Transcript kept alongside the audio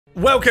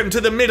Welcome to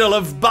the middle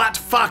of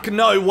butt-fuck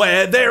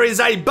nowhere. There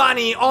is a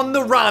bunny on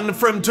the run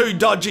from two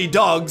dodgy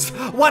dogs.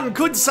 One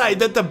could say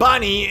that the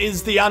bunny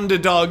is the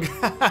underdog.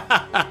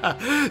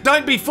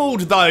 Don't be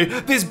fooled though,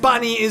 this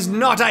bunny is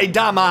not a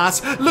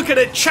dumbass. Look at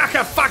it chuck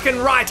a fucking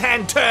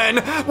right-hand turn.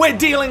 We're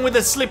dealing with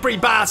a slippery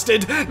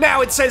bastard.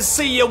 Now it says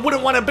see ya,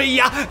 wouldn't want to be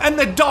ya, and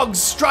the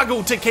dogs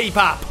struggle to keep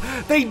up.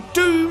 They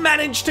do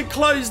manage to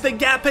close the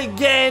gap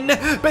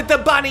again, but the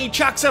bunny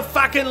chucks a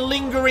fucking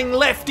lingering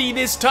lefty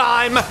this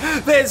time.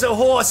 There's a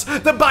horse.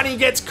 The bunny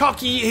gets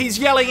cocky. He's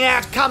yelling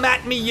out, "Come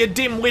at me, you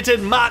dim-witted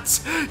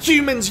mutts."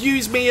 Humans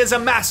use me as a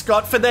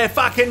mascot for their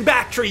fucking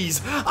batteries.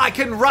 I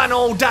can run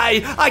all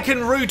day. I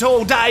can root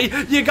all day.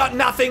 You got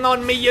nothing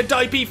on me, you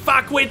dopey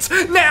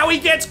fuckwits. Now he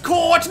gets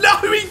caught. No,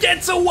 he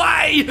gets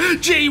away.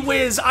 Gee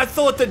whiz, I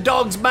thought the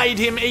dogs made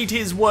him eat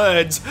his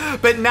words.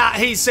 But nah,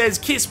 he says,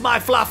 "Kiss my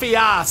fluffy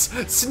ass.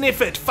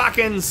 Sniff it,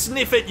 fucking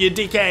sniff it, you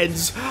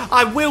dickheads."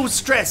 I will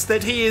stress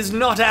that he is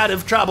not out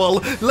of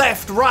trouble.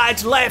 Left,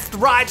 right,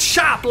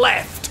 sharp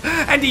left.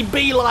 And he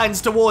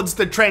beelines towards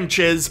the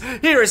trenches.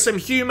 Here are some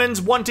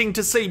humans wanting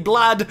to see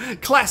blood.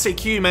 Classic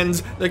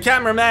humans. The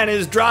cameraman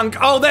is drunk.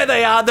 Oh, there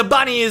they are. The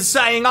bunny is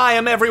saying, "I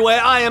am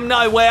everywhere. I am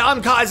nowhere.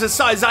 I'm Kaiser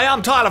Soze.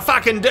 I'm Tyler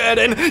fucking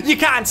Durden. You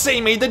can't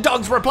see me." The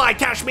dogs reply,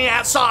 "Cash me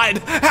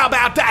outside." How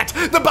about that?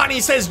 The bunny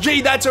says,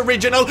 "Gee, that's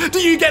original. Do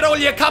you get all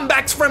your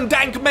comebacks from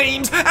dank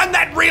memes?" And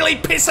that really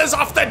pisses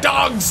off the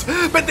dogs.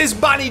 But this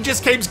bunny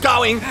just keeps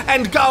going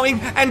and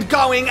going and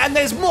going, and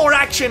there's more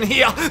action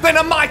here than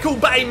a Michael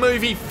Bay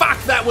movie.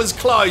 Fuck, that was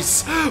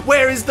close.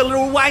 Where is the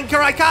little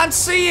wanker? I can't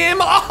see him.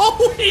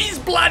 Oh, he's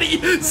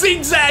bloody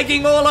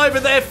zigzagging all over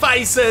their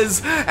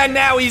faces. And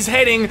now he's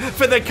heading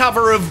for the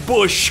cover of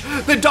bush.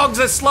 The dogs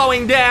are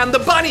slowing down. The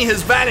bunny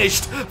has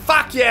vanished.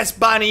 Fuck yes,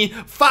 bunny.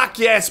 Fuck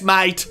yes,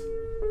 mate.